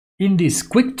In this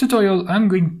quick tutorial, I'm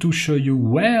going to show you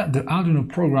where the Arduino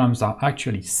programs are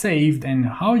actually saved and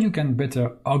how you can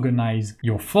better organize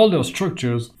your folder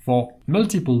structures for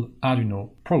multiple Arduino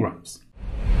programs.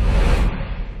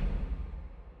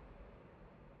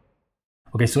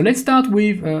 Okay, so let's start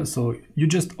with, so you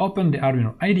just open the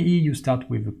Arduino IDE, you start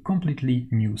with a completely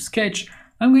new sketch.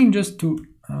 I'm going just to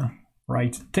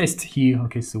write test here,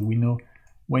 okay, so we know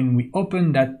when we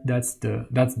open that, that's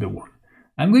the one.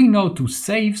 I'm going now to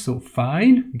save, so file,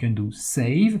 you can do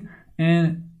save,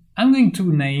 and I'm going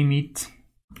to name it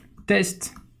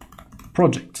test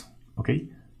project, okay,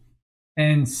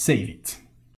 and save it.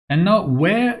 And now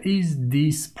where is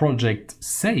this project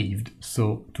saved?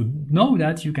 So to know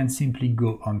that, you can simply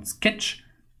go on sketch,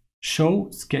 show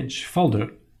sketch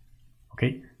folder,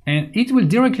 okay, and it will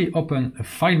directly open a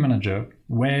file manager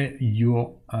where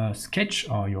your sketch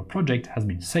or your project has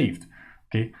been saved.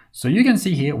 Okay, so you can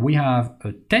see here we have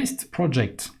a test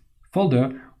project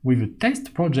folder with a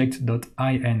test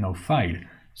project.ino file.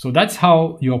 So that's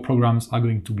how your programs are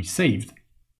going to be saved.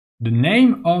 The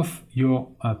name of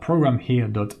your program here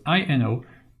 .ino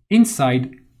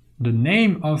inside the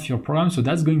name of your program, so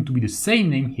that's going to be the same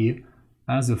name here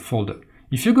as a folder.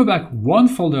 If you go back one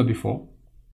folder before,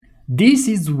 this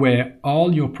is where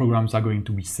all your programs are going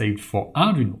to be saved for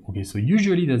Arduino. Okay, so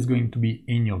usually that's going to be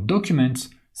in your documents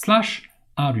 /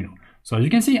 Arduino. So as you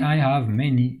can see, I have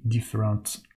many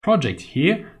different projects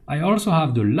here. I also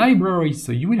have the library,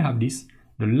 so you will have this,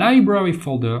 the library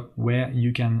folder where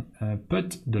you can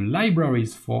put the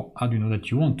libraries for Arduino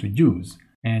that you want to use.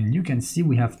 And you can see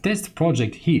we have test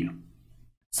project here.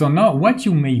 So now what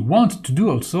you may want to do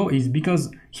also is,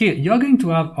 because here you're going to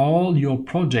have all your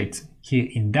projects here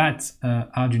in that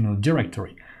Arduino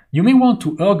directory. You may want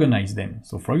to organize them.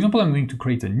 So for example, I'm going to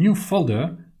create a new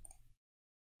folder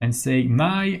and say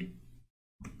my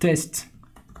test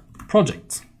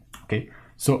project. Okay,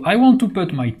 so I want to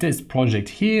put my test project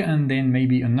here, and then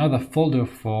maybe another folder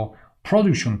for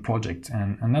production project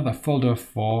and another folder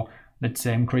for, let's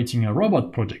say I'm creating a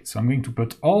robot project. So I'm going to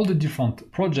put all the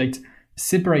different projects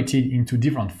separated into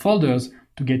different folders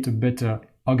to get a better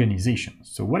organization.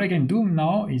 So what I can do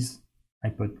now is I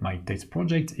put my test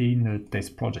project in the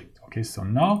test project. Okay, so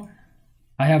now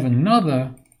I have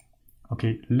another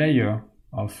layer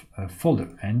of a folder,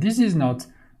 and this is not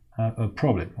a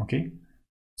problem. Okay,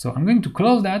 so I'm going to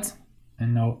close that,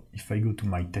 and now if I go to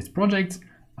my test project,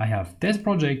 I have test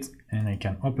project, and I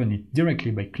can open it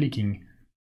directly by clicking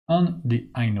on the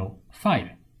INO file.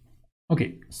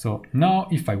 Okay, so now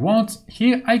if I want,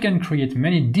 here I can create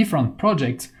many different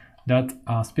projects that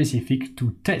are specific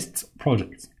to test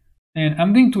projects. And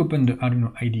I'm going to open the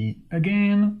Arduino IDE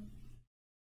again.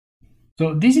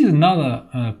 So this is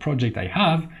another project I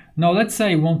have. Now let's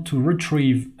say I want to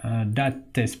retrieve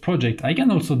that test project. I can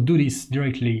also do this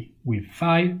directly with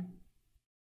file,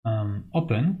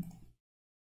 open,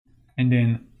 and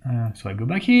then so I go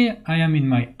back here, I am in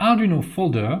my Arduino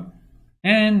folder,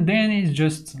 and then it's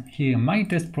just here my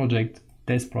test project,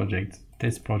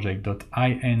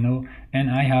 testproject.ino, and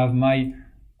I have my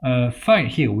file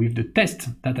here with the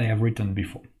test that I have written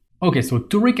before. Okay, so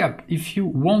to recap, if you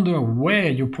wonder where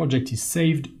your project is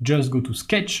saved, just go to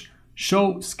sketch,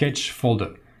 show sketch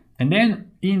folder, and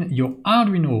then in your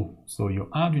Arduino, so your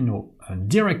Arduino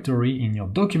directory in your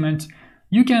document,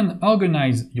 you can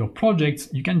organize your projects.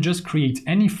 You can just create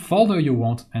any folder you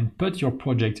want and put your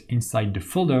project inside the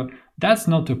folder. That's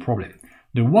not a problem.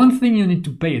 The one thing you need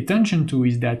to pay attention to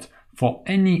is that for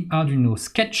any Arduino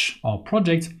sketch or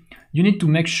project, you need to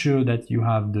make sure that you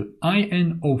have the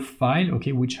INO file,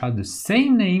 okay, which has the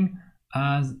same name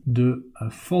as the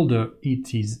folder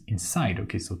it is inside.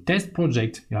 Okay, so test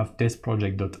project, you have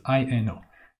testproject.ino.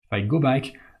 If I go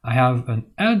back, I have an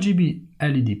RGB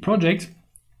LED project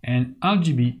and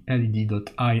RGB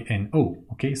LED.ino.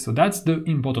 Okay, so that's the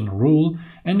important rule,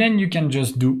 and then you can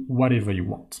just do whatever you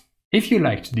want. If you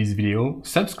liked this video,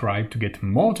 subscribe to get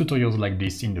more tutorials like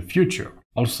this in the future.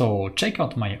 Also, check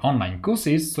out my online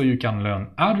courses so you can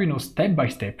learn Arduino step by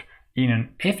step in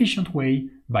an efficient way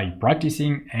by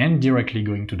practicing and directly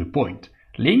going to the point.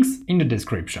 Links in the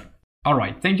description.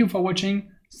 Alright, thank you for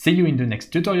watching. See you in the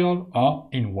next tutorial or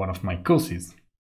in one of my courses.